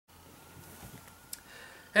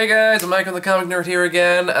Hey guys, I'm Michael the Comic Nerd here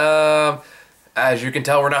again. As you can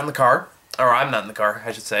tell, we're not in the car. Or I'm not in the car,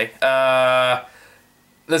 I should say.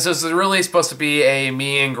 This is really supposed to be a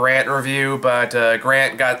me and Grant review, but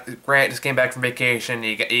Grant just came back from vacation.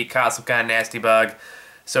 He caught some kind of nasty bug,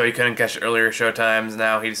 so he couldn't catch earlier showtimes.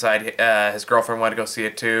 Now he decided his girlfriend wanted to go see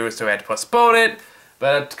it too, so he had to postpone it.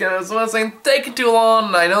 But as I was saying, taking too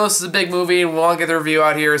long. I know this is a big movie and we want to get the review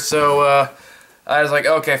out here, so I was like,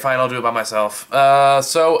 okay, fine, I'll do it by myself.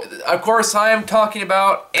 So, of course, I am talking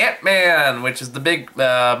about Ant-Man, which is the big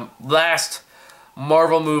last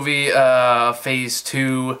Marvel movie, Phase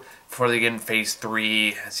 2, before they get in Phase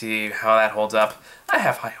 3. See how that holds up. I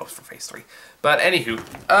have high hopes for Phase 3. But anywho,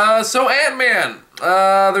 so Ant-Man.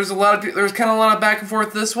 There's kind of a lot of back and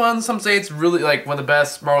forth this one. Some say it's really like one of the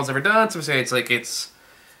best Marvel's ever done. Some say it's like it's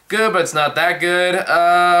good, but it's not that good.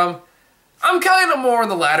 I'm kind of more in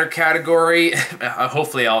the latter category.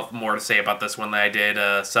 Hopefully I'll have more to say about this one than I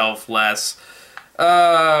did Selfless.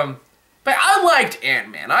 But I liked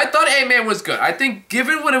Ant-Man. I thought Ant-Man was good. I think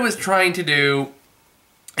given what it was trying to do,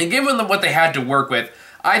 and given what they had to work with,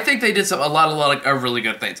 I think they did a lot of really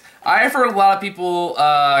good things. I've heard a lot of people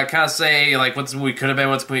kind of say like what this movie could have been,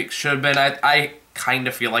 what this movie should have been. I kind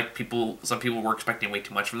of feel like some people were expecting way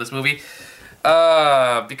too much from this movie.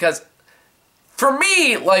 Because for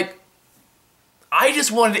me, like, I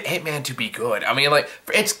just wanted Ant-Man to be good. I mean, like,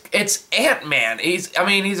 it's Ant-Man. He's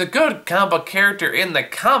a good comic book character in the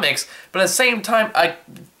comics, but at the same time, a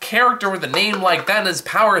character with a name like that in his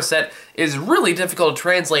power set is really difficult to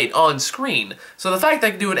translate on screen. So the fact that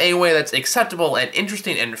I can do it in a way that's acceptable and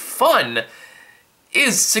interesting and fun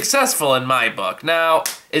is successful in my book. Now,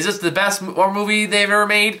 is this the best movie they've ever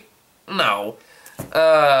made? No.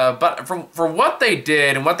 But for what they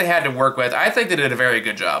did and what they had to work with, I think they did a very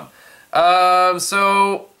good job.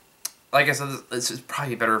 So, like I said, this is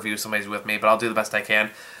probably a better review if somebody's with me, but I'll do the best I can.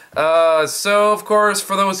 So, of course,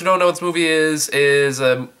 for those who don't know what this movie is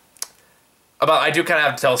about, I do kind of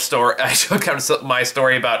have to tell a story, my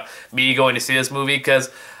story about me going to see this movie, because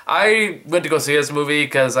I went to go see this movie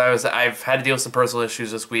because I've had to deal with some personal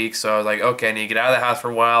issues this week, so I was like, okay, I need to get out of the house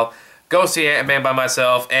for a while, go see Ant-Man by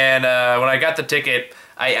myself, and, when I got the ticket,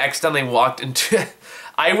 I accidentally walked into...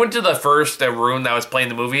 I went to the first room that was playing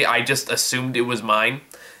the movie. I just assumed it was mine.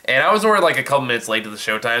 And I was already like a couple minutes late to the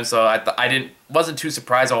showtime, so I wasn't too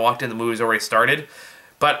surprised when I walked in, the movie was already started.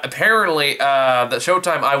 But apparently, the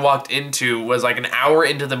showtime I walked into was like an hour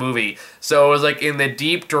into the movie. So it was like in the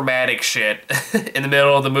deep dramatic shit in the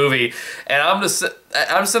middle of the movie. And I'm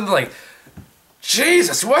sitting like,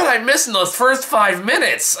 Jesus, what did I miss in those first 5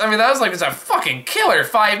 minutes? I mean, that was like just a fucking killer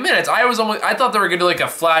 5 minutes. I thought they were gonna do like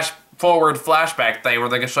a forward flashback thing where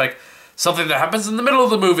they're gonna show like something that happens in the middle of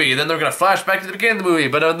the movie, then they're gonna flash back to the beginning of the movie.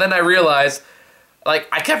 But then I realized, like,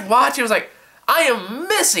 I kept watching, I was like, I am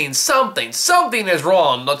missing something. Something is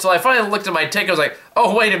wrong. Until I finally looked at my ticket, I was like,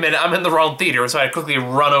 oh, wait a minute, I'm in the wrong theater. So I quickly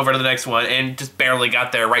run over to the next one and just barely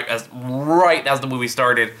got there right as the movie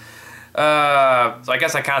started. So I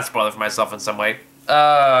guess I kind of spoiled it for myself in some way.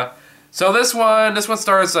 So this one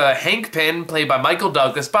stars Hank Pym, played by Michael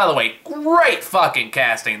Douglas. By the way, great fucking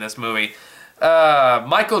casting in this movie.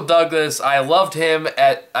 Michael Douglas, I loved him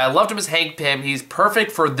as Hank Pym. He's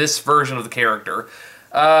perfect for this version of the character.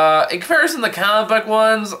 In comparison to the comic book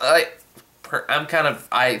ones, I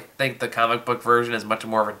think the comic book version is much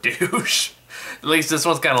more of a douche. At least this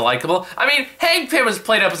one's kind of likable. I mean, Hank Pym is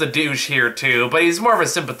played up as a douche here too, but he's more of a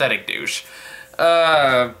sympathetic douche.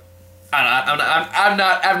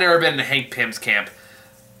 I've never been in Hank Pym's camp.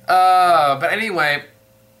 But anyway,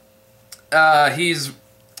 he used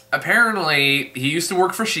to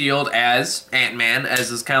work for S.H.I.E.L.D. as Ant-Man, as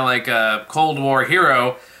this kind of like a Cold War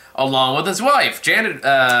hero, along with his wife,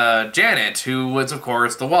 Janet, who was, of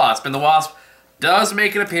course, the Wasp. And the Wasp does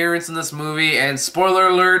make an appearance in this movie, and spoiler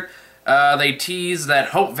alert, they tease that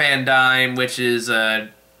Hope Van Dyne, which is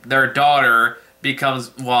their daughter,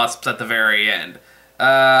 becomes Wasps at the very end.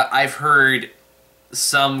 I've heard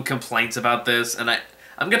some complaints about this, and I'm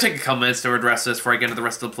going to take a couple minutes to address this before I get into the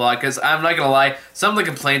rest of the plot, because I'm not going to lie, some of the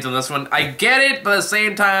complaints on this one, I get it, but at the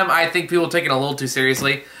same time, I think people take it a little too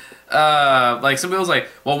seriously. Like, some people's like,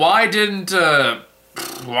 well, why didn't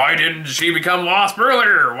she become Wasp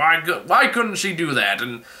earlier? Why couldn't she do that?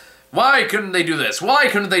 And why couldn't they do this? Why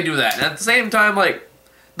couldn't they do that? And at the same time, like,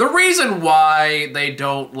 the reason why they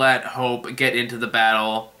don't let Hope get into the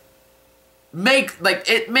battle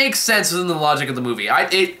it makes sense within the logic of the movie.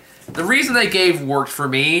 The reason they gave worked for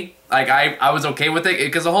me. Like, I was okay with it,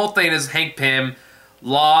 because the whole thing is Hank Pym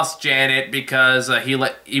lost Janet because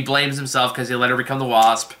he blames himself because he let her become the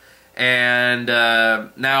Wasp, and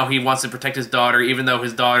now he wants to protect his daughter, even though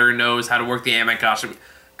his daughter knows how to work the Ant-Man costume.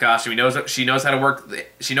 costume. She knows how to work.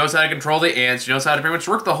 She knows how to control the ants. She knows how to pretty much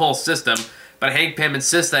work the whole system. But Hank Pym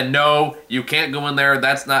insists that no, you can't go in there.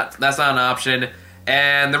 That's not an option.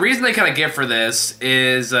 And the reason they kind of get for this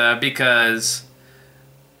is because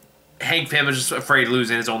Hank Pym is just afraid of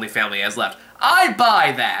losing his only family he has left. I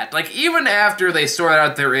buy that. Like, even after they sort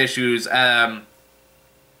out their issues, in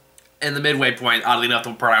the midway point, oddly enough,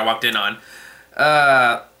 the part I walked in on,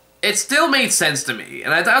 it still made sense to me.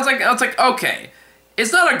 And I was like, okay,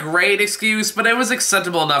 it's not a great excuse, but it was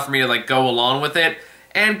acceptable enough for me to, like, go along with it.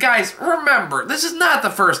 And guys, remember, this is not the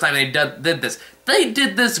first time they did this. They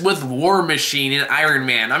did this with War Machine and Iron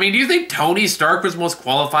Man. I mean, do you think Tony Stark was the most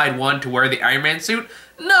qualified one to wear the Iron Man suit?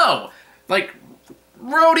 No. Like,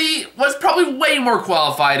 Rhodey was probably way more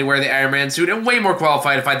qualified to wear the Iron Man suit and way more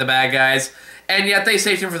qualified to fight the bad guys. And yet they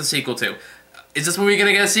saved him for the sequel, too. Is this movie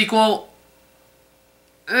gonna get a sequel?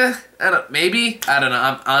 Maybe? I don't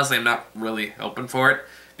know. Honestly, I'm not really hoping for it,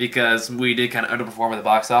 because we did kind of underperform at the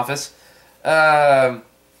box office. But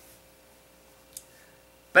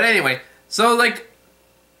anyway, so, like,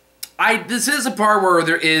 this is a part where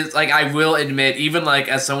there is, like, I will admit, even, like,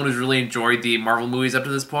 as someone who's really enjoyed the Marvel movies up to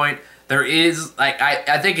this point, there is, like,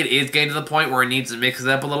 I think it is getting to the point where it needs to mix it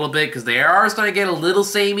up a little bit, because they are starting to get a little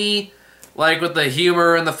samey, like, with the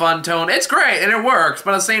humor and the fun tone. It's great, and it works,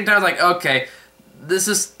 but at the same time, it's like, okay, this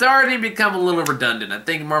is starting to become a little redundant. I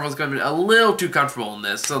think Marvel's going to be a little too comfortable in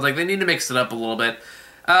this, so, like, they need to mix it up a little bit.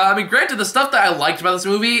 I mean, granted, the stuff that I liked about this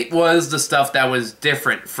movie was the stuff that was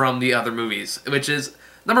different from the other movies, which is,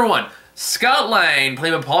 number one, Scott Lang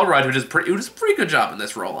playing by Paul Rudd, who does a pretty good job in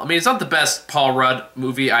this role. I mean, it's not the best Paul Rudd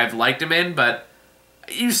movie I've liked him in, but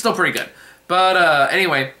he's still pretty good. But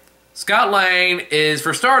anyway, Scott Lang is,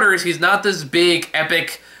 for starters, he's not this big,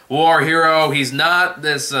 epic war hero. He's not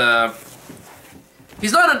this,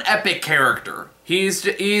 he's not an epic character. He's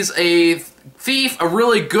a thief, a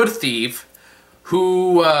really good thief, who's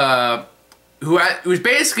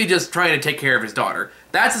basically just trying to take care of his daughter.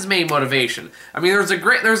 That's his main motivation. I mean,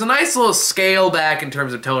 there's a nice little scale back in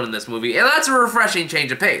terms of tone in this movie, and that's a refreshing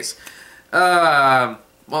change of pace. Well,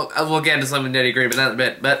 we'll get into some nitty-gritty about that in a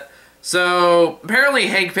bit, but so apparently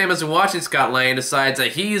Hank Pym has been watching Scott Lang and decides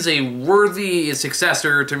that he's a worthy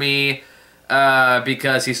successor to me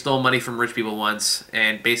because he stole money from rich people once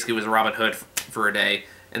and basically was a Robin Hood for a day,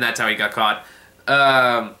 and that's how he got caught.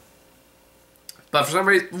 But for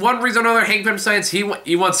one reason or another, Hank Pym decides he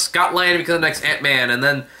wants Scott Lang to become the next Ant-Man, and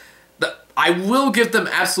then I will give them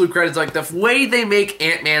absolute credit. Like, the way they make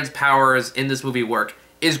Ant-Man's powers in this movie work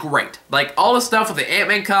is great. Like, all the stuff with the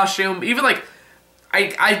Ant-Man costume, even, like,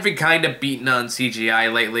 I've been kind of beaten on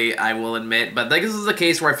CGI lately, I will admit, but, like, this is a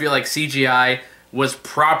case where I feel like CGI was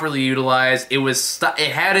properly utilized.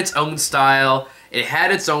 It had its own style, it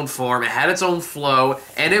had its own form, it had its own flow,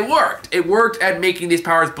 and it worked. It worked at making these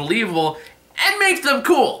powers believable and make them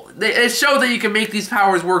cool. It showed that you can make these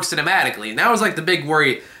powers work cinematically, and that was, like, the big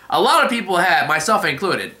worry a lot of people had, myself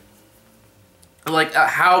included. Like,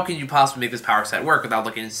 how can you possibly make this power set work without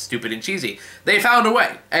looking stupid and cheesy? They found a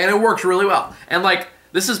way, and it works really well. And, like,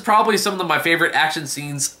 this is probably some of my favorite action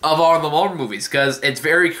scenes of all the Marvel movies, because it's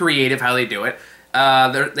very creative how they do it.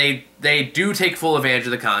 They do take full advantage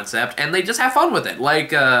of the concept, and they just have fun with it. Like,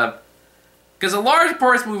 because a large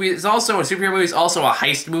part of this movie is also, a superhero movie is also a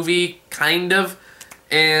heist movie, kind of,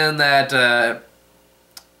 in that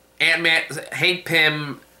Ant-Man, Hank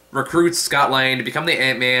Pym recruits Scott Lang to become the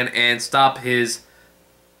Ant-Man and stop his,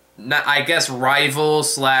 I guess, rival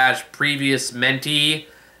 / previous mentee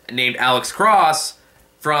named Alex Cross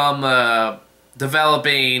from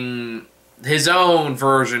developing his own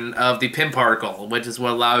version of the Pym particle, which is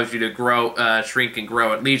what allows you to grow, shrink and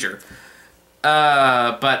grow at leisure.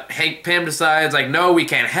 But Hank Pym decides, like, no, we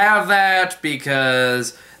can't have that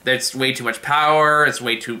because that's way too much power. It's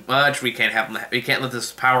way too much. We can't let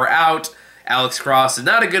this power out. Alex Cross is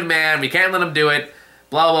not a good man. We can't let him do it.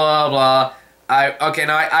 Blah, blah, blah.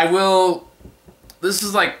 I will... This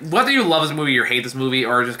is like, whether you love this movie or hate this movie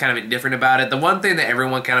or just kind of indifferent about it, the one thing that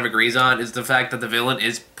everyone kind of agrees on is the fact that the villain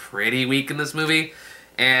is pretty weak in this movie.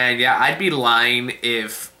 And yeah, I'd be lying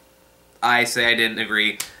if I say I didn't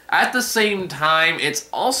agree. At the same time, it's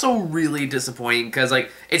also really disappointing because,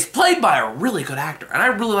 like, it's played by a really good actor. And I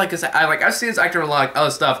really like this. I've seen this actor in a lot of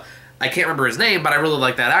other stuff. I can't remember his name, but I really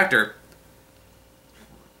like that actor.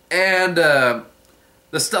 And the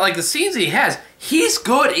scenes he has, he's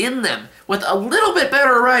good in them with a little bit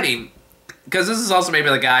better writing. Because this is also maybe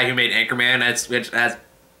the guy who made Anchorman, which, as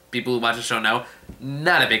people who watch the show know,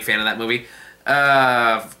 not a big fan of that movie.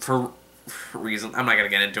 For reasons, I'm not gonna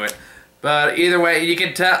get into it. But either way, you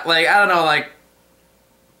can tell, like, I don't know, like,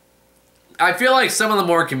 I feel like some of the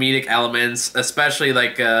more comedic elements, especially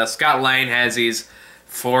like Scott Lang has these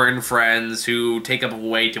foreign friends who take up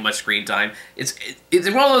way too much screen time. It's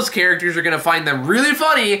one of those characters you're gonna find them really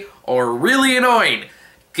funny or really annoying.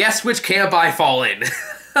 Guess which camp I fall in.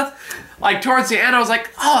 Like towards the end, I was like,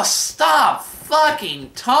 oh, stop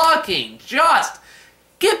fucking talking, just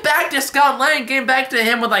get back to Scott Lang, get back to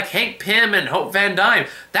him with like Hank Pym and Hope Van Dyne.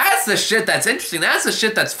 That's the shit that's interesting. That's the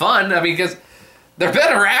shit that's fun. I mean, because they're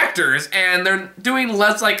better actors and they're doing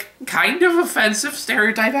less like kind of offensive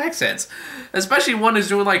stereotype accents. Especially one who's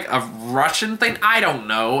doing like a Russian thing. I don't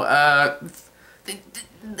know.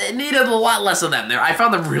 They needed a lot less of them there. I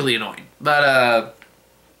found them really annoying. But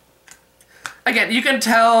again, you can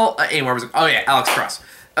tell. Oh yeah, Alex Cross.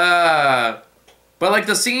 But like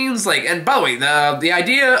the scenes, like, and by the way, the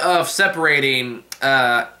idea of separating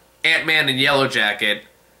Ant-Man and Yellow Jacket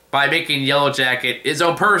by making Yellow Jacket his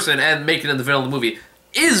own person and making him the villain of the movie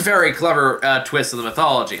is very clever twist of the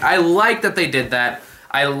mythology. I like that they did that.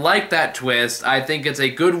 I like that twist. I think it's a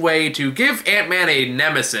good way to give Ant-Man a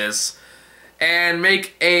nemesis and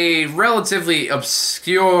make a relatively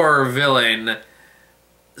obscure villain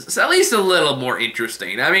at least a little more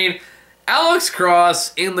interesting. I mean, Alex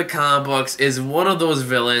Cross in the comic books is one of those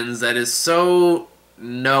villains that is so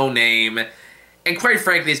no-name, and quite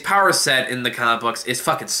frankly, his power set in the comic books is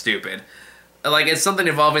fucking stupid. Like, it's something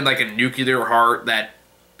involving, like, a nuclear heart that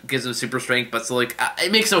gives him super strength, but so, like,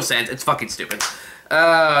 it makes no sense. It's fucking stupid.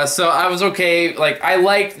 So I was okay. Like, I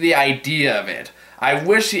liked the idea of it. I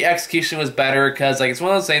wish the execution was better, because, like, it's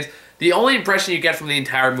one of those things, the only impression you get from the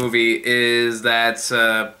entire movie is that,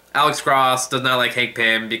 Alex Cross does not like Hank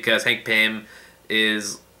Pym because Hank Pym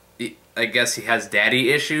is, I guess he has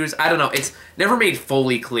daddy issues. I don't know. It's never made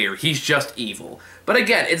fully clear. He's just evil. But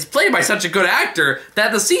again, it's played by such a good actor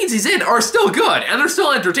that the scenes he's in are still good and they're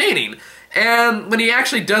still entertaining. And when he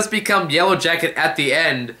actually does become Yellow Jacket at the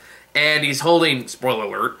end and he's holding, spoiler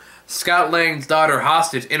alert, Scott Lang's daughter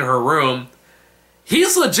hostage in her room,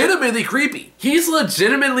 he's legitimately creepy. He's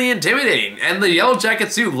legitimately intimidating. And the Yellow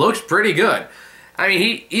Jacket suit looks pretty good. I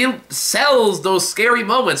mean, he sells those scary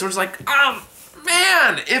moments where it's like, oh,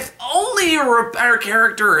 man, if only you were a better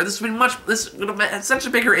character, this would have had such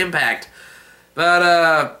a bigger impact.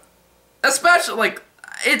 But, especially, like,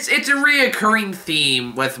 it's a reoccurring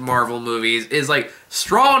theme with Marvel movies, is, like,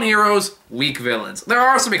 strong heroes, weak villains. There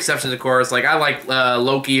are some exceptions, of course, like, I like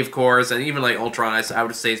Loki, of course, and even, like, Ultron, I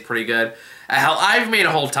would say is pretty good. Hell, I've made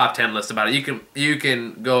a whole top 10 list about it. You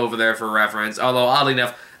can go over there for reference, although, oddly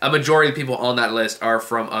enough, a majority of the people on that list are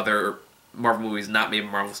from other Marvel movies, not made by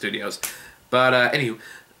Marvel Studios. But, anywho.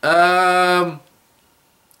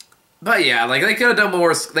 But yeah, like, they could have done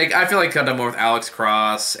more, like, I feel like they could have done more with Alex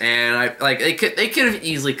Cross, and, they could have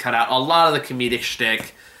easily cut out a lot of the comedic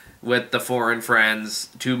shtick with the foreign friends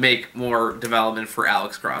to make more development for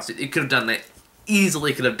Alex Cross. It could have done that,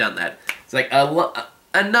 easily could have done that. It's like,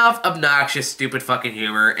 enough obnoxious, stupid fucking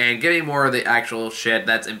humor, and give me more of the actual shit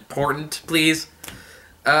that's important, please.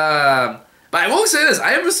 But I will say this, I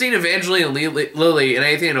haven't seen Evangeline Lilly in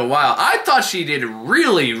anything in a while. I thought she did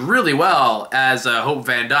really, really well as Hope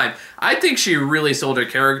Van Dyne. I think she really sold her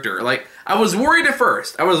character. Like, I was worried at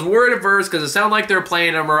first. Because it sounded like they were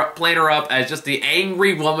playing her up as just the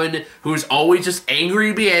angry woman who's always just angry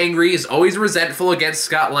to be angry, is always resentful against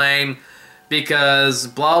Scott Lang, because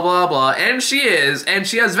blah, blah, blah. And she is, and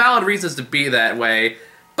she has valid reasons to be that way.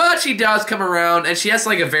 But she does come around, and she has,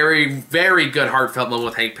 like, a very, very good heartfelt moment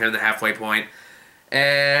with Hank Pym, the halfway point.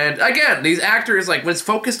 And, again, these actors, like, when it's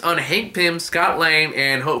focused on Hank Pym, Scott Lang,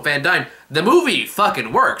 and Hope Van Dyne, the movie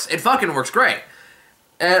fucking works. It fucking works great.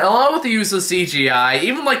 And along with the use of CGI,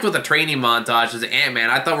 even, like, with the training montage as Ant-Man,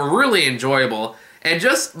 I thought were really enjoyable. And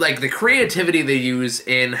just, like, the creativity they use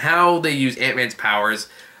in how they use Ant-Man's powers.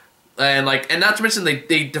 And, like, and not to mention,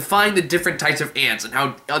 they define the different types of ants and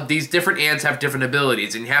how these different ants have different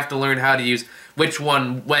abilities, and you have to learn how to use which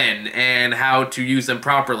one when and how to use them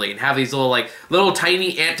properly, and have these little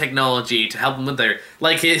tiny ant technology to help him with their,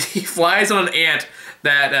 like, he flies on an ant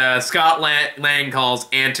that Scott Lang calls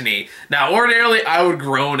Antony. Now, ordinarily, I would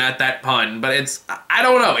groan at that pun, but it's, I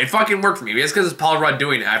don't know, it fucking worked for me. It's because it's Paul Rudd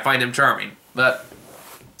doing it. I find him charming, but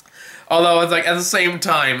although it's like, at the same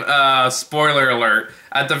time, spoiler alert,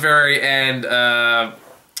 at the very end,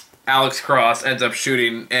 Alex Cross ends up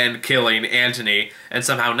shooting and killing Antony, and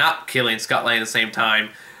somehow not killing Scott Lang at the same time.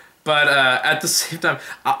 But at the same time,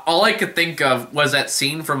 all I could think of was that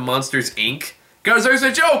scene from Monsters, Inc., because there's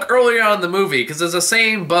a joke earlier on in the movie, because there's the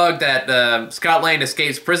same bug that Scott Lang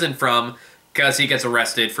escapes prison from, because he gets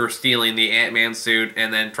arrested for stealing the Ant-Man suit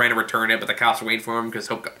and then trying to return it, but the cops are waiting for him because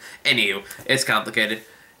anywho, it's complicated.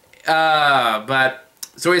 But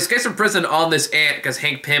So he escapes from prison on this ant because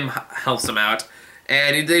Hank Pym helps him out.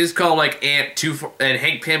 And they just call him, like, Ant 24... And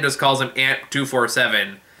Hank Pym just calls him Ant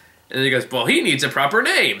 247. And he goes, well, he needs a proper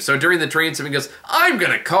name. So during the train scene, he goes, I'm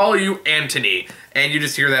gonna call you Antony. And you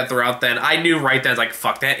just hear that throughout then. I knew right then, I was like,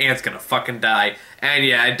 fuck, that ant's gonna fucking die. And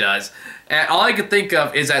yeah, it does. And all I could think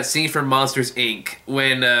of is that scene from Monsters, Inc.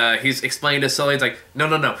 When he's explaining to Sully, it's like,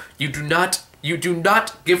 no, you do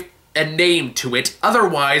not give a name to it.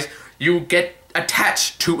 Otherwise, you get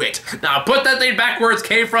attached to it. Now put that thing back where it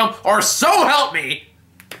came from, or so help me!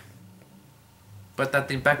 Put that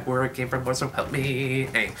thing back where it came from, or so help me.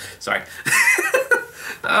 Hey, sorry.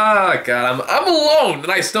 Oh, God, I'm alone,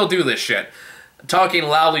 and I still do this shit. I'm talking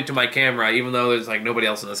loudly to my camera, even though there's, like, nobody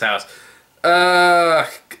else in this house.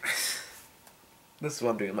 This is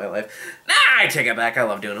what I'm doing in my life. Nah, I take it back. I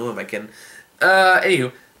love doing it. Who am I kidding?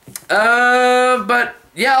 Anywho. But,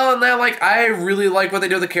 yeah, other than that, like, I really like what they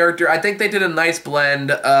do with the character. I think they did a nice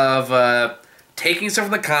blend of, taking stuff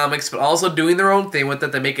from the comics, but also doing their own thing with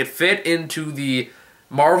it. They make it fit into the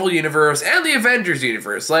Marvel Universe and the Avengers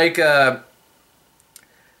Universe. Like, I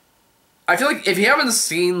feel like if you haven't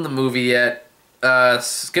seen the movie yet,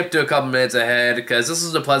 skip to a couple minutes ahead, because this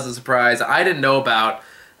is a pleasant surprise I didn't know about.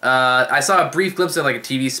 I saw a brief glimpse of, like, a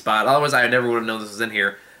TV spot. Otherwise, I never would have known this was in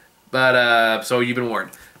here. But, so you've been warned.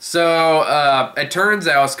 So, it turns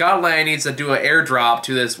out Scott Lang needs to do an airdrop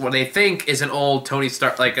to this, what they think is an old Tony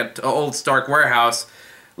Stark, like an old Stark warehouse.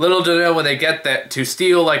 Little to know when they get that, to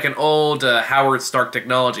steal, like, an old Howard Stark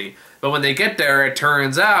technology. But when they get there, it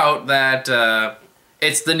turns out that,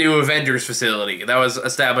 it's the new Avengers facility that was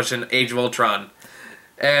established in Age of Ultron.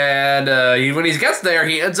 And when he gets there,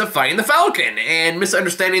 he ends up fighting the Falcon, and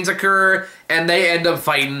misunderstandings occur, and they end up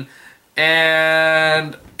fighting,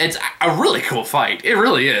 and it's a really cool fight. It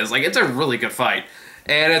really is. Like, it's a really good fight,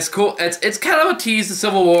 and it's cool. It's kind of a tease to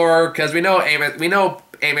Civil War, because we know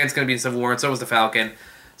Ant-Man's going to be in Civil War, and so is the Falcon.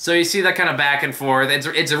 So you see that kind of back and forth.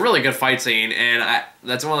 It's a really good fight scene, and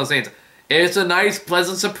that's one of those things. It's a nice,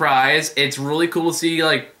 pleasant surprise. It's really cool to see,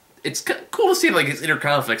 like, it's cool to see, like, these inner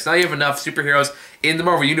conflicts. Now you have enough superheroes in the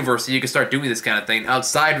Marvel Universe so you can start doing this kind of thing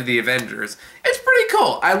outside of the Avengers. It's pretty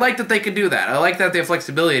cool. I like that they can do that. I like that they have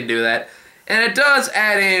flexibility to do that. And it does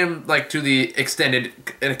add in, like, to the extended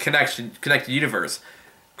connected universe.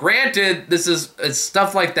 Granted, this is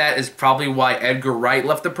stuff like that is probably why Edgar Wright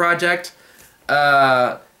left the project.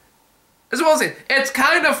 As well as it's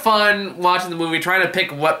kind of fun watching the movie, trying to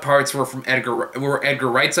pick what parts were from Edgar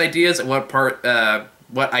Wright's ideas and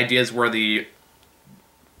what ideas were the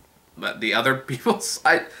other people's.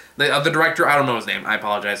 The other director, I don't know his name. I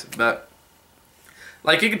apologize, but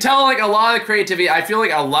like you can tell, like a lot of the creativity. I feel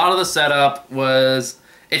like a lot of the setup was.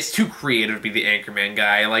 It's too creative to be the Anchorman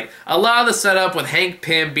guy. Like, a lot of the setup with Hank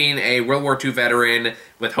Pym being a World War II veteran,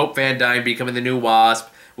 with Hope Van Dyne becoming the new Wasp,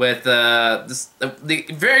 with the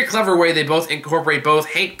very clever way they both incorporate both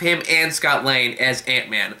Hank Pym and Scott Lang as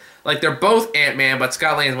Ant-Man. Like, they're both Ant-Man, but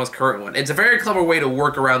Scott Lang is the most current one. It's a very clever way to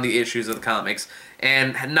work around the issues of the comics,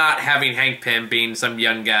 and not having Hank Pym being some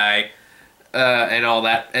young guy, and all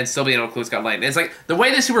that, and still being able to include Scott Lang. It's like, the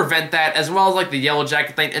way they prevent that, as well as, like, the Yellow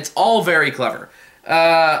Jacket thing, it's all very clever.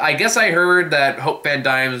 I guess I heard that Hope Van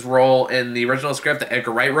Dyne's role in the original script that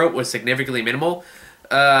Edgar Wright wrote was significantly minimal.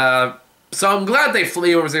 So I'm glad they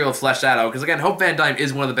was able to flesh that out, because again, Hope Van Dyne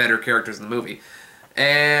is one of the better characters in the movie.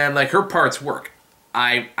 And, like, her parts work.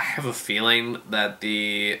 I have a feeling that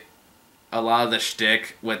a lot of the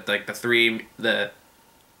shtick with, like, the three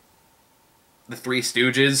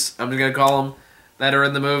Stooges, I'm just gonna call them, that are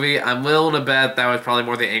in the movie, I'm willing to bet that was probably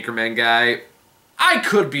more the Anchorman guy. I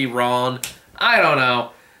could be wrong. I don't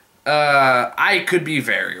know. I could be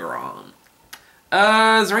very wrong.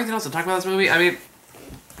 Is there anything else to talk about this movie? I mean,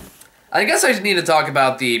 I guess I just need to talk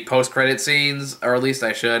about the post-credit scenes, or at least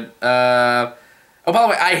I should. Oh, by the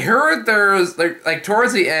way, I heard there's, like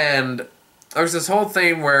towards the end, there's this whole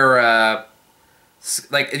thing where,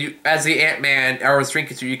 like, as the Ant-Man, or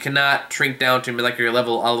shrinking, you cannot shrink down to molecular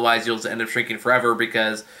level, otherwise you'll just end up shrinking forever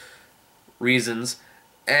because reasons.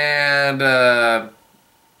 And, oh,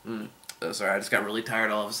 sorry, I just got really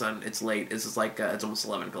tired all of a sudden. It's late. It's just like, it's almost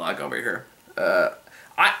 11 o'clock over here.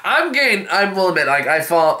 I will admit, like, I've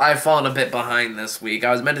fallen a bit behind this week.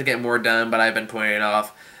 I was meant to get more done, but I've been putting it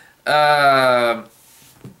off.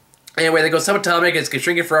 Anyway, they go subatomic, it's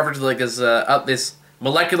shrinking forever to, like, this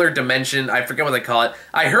molecular dimension. I forget what they call it.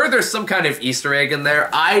 I heard there's some kind of Easter egg in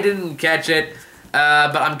there. I didn't catch it,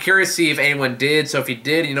 but I'm curious to see if anyone did. So if you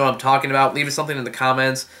did, you know what I'm talking about, leave us something in the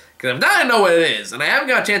comments. Because I'm dying to know what it is, and I haven't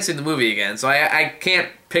got a chance to see the movie again, so I can't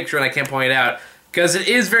picture it, I can't point it out, because it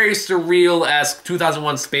is very surreal-esque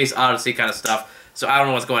 2001 Space Odyssey kind of stuff, so I don't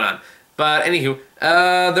know what's going on. But anywho,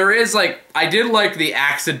 there is like I did like the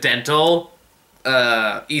accidental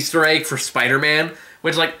Easter egg for Spider-Man,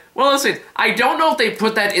 which like well, listen, I don't know if they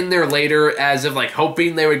put that in there later as if like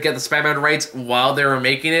hoping they would get the Spider-Man rights while they were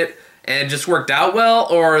making it and it just worked out well,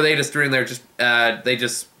 or they just threw in there just they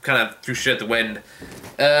just kind of threw shit at the wind.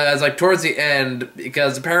 It's like towards the end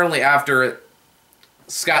because apparently after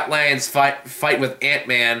Scott Lang's fight with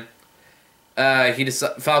Ant-Man.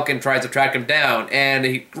 Falcon tries to track him down, and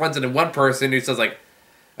he runs into one person who says like,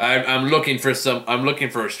 I'm looking for a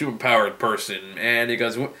superpowered person," and he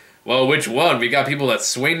goes, "Well, which one? We got people that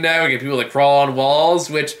swing now, we got people that crawl on walls,"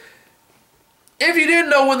 which, if you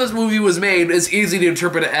didn't know when this movie was made, it's easy to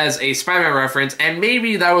interpret it as a Spider-Man reference, and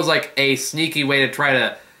maybe that was like a sneaky way to try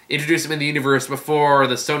to introduce him in the universe before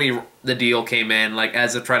the deal came in, like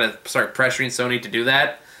as to try to start pressuring Sony to do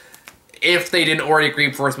that, if they didn't already agree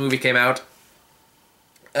before this movie came out.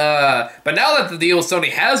 But now that the deal with Sony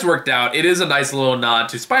has worked out, it is a nice little nod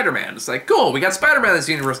to Spider-Man. It's like, cool, we got Spider-Man in this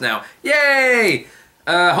universe now. Yay!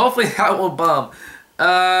 Hopefully that won't bomb.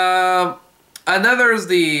 And then there's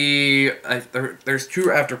there's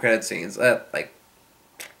two after credit scenes. The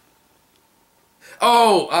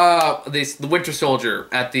Winter Soldier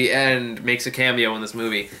at the end makes a cameo in this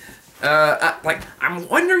movie. I'm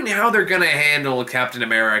wondering how they're gonna handle Captain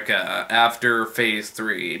America after Phase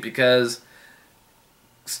 3, because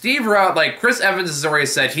Chris Evans has already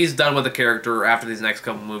said he's done with the character after these next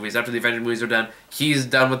couple movies. After the Avengers movies are done, he's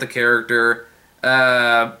done with the character,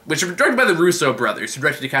 which are directed by the Russo brothers, who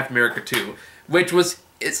directed Captain America 2, which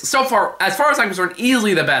it's so far, as far as I'm concerned,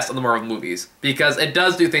 easily the best of the Marvel movies, because it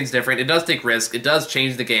does do things different, it does take risks, it does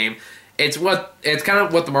change the game. It's kind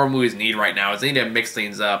of what the Marvel movies need right now, is they need to mix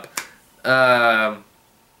things up. But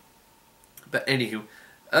anywho.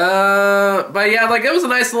 But yeah, like, it was a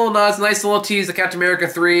nice little nod, a nice little tease to Captain America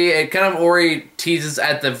 3. It kind of already teases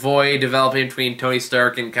at the void developing between Tony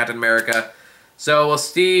Stark and Captain America. So we'll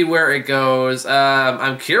see where it goes.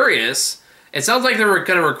 I'm curious. It sounds like they were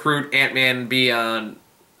going to recruit Ant-Man and be on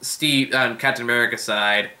Captain America's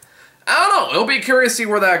side. I don't know. It'll be curious to see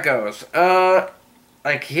where that goes.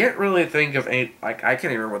 I can't really think of any, I can't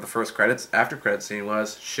even remember what the first after credits scene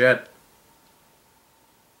was. Shit.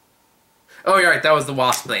 Oh, you're right, that was the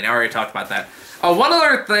Wasp thing. I already talked about that. One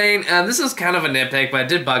other thing, and this is kind of a nitpick, but it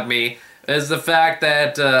did bug me, is the fact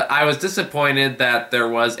that I was disappointed that there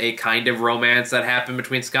was a kind of romance that happened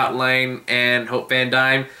between Scott Lang and Hope Van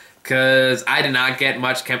Dyne, because I did not get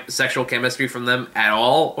much sexual chemistry from them at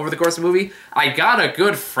all over the course of the movie. I got a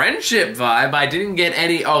good friendship vibe, I didn't get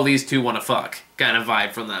any, oh, these two want to fuck kind of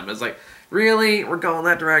vibe from them. It's like, really? We're going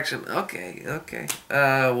that direction? Okay.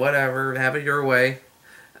 Whatever, have it your way.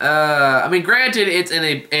 I mean, granted, it's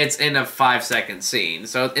in a 5-second scene,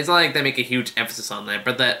 so it's not like they make a huge emphasis on that,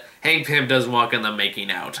 but that Hank Pym does walk in them making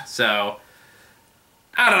out, so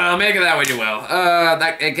I don't know, make it that way you will.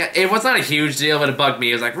 It was not a huge deal, but it bugged me.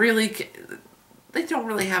 It was like, really? They don't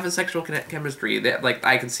really have a sexual chemistry.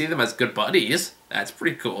 I can see them as good buddies. That's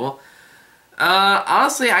pretty cool.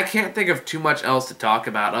 Honestly, I can't think of too much else to talk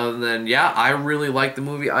about other than, yeah, I really liked the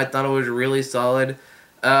movie. I thought it was really solid.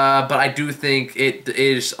 But I do think it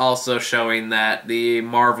is also showing that the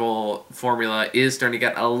Marvel formula is starting to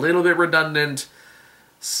get a little bit redundant.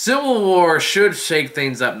 Civil War should shake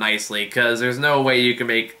things up nicely, because there's no way you can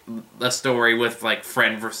make a story with, like,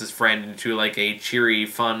 friend versus friend into, like, a cheery,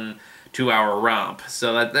 fun 2-hour romp.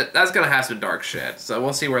 So that's gonna have some dark shit. So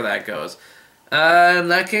we'll see where that goes. In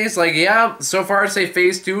that case, like, yeah, so far I'd say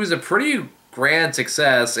Phase 2 is a pretty grand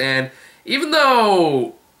success, and even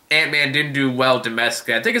though Ant-Man didn't do well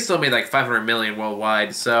domestically, I think it still made like $500 million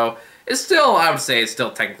worldwide, so it's still, I would say, it's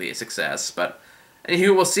still technically a success. But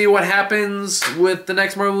anywho, we'll see what happens with the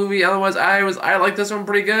next Marvel movie. Otherwise, I like this one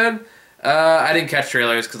pretty good. I didn't catch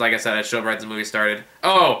trailers because, like I said, I showed right as the movie started.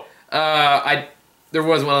 Oh, there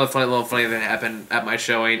was one other little funny thing that happened at my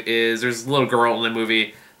showing. Is there's a little girl in the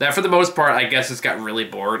movie that, for the most part, I guess just got really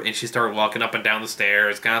bored, and she started walking up and down the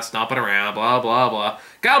stairs, kind of stomping around, blah, blah, blah.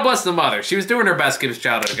 God bless the mother. She was doing her best to keep his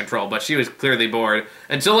child under control, but she was clearly bored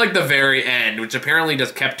until, like, the very end, which apparently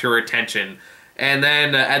just kept her attention. And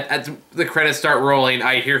then, at the credits start rolling,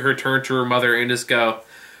 I hear her turn to her mother and just go,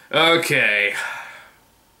 "Okay,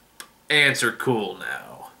 ants are cool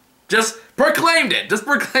now." Just proclaimed it. Just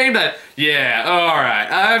proclaimed that, yeah,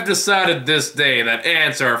 alright, I've decided this day that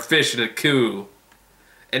ants are fish in a coup.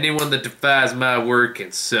 Anyone that defies my word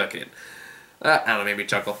can suck it. I don't know, made me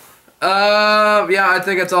chuckle. Yeah, I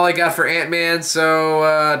think that's all I got for Ant-Man,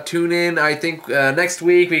 so tune in. I think next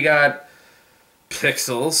week we got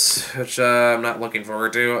Pixels, which I'm not looking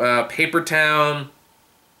forward to. Paper Town,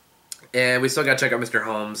 and we still gotta check out Mr.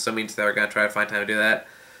 Holmes, so me and Sarah are gonna try to find time to do that.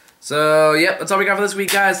 So, yep, that's all we got for this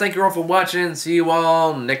week, guys. Thank you all for watching. See you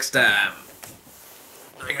all next time.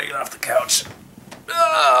 I gotta get off the couch.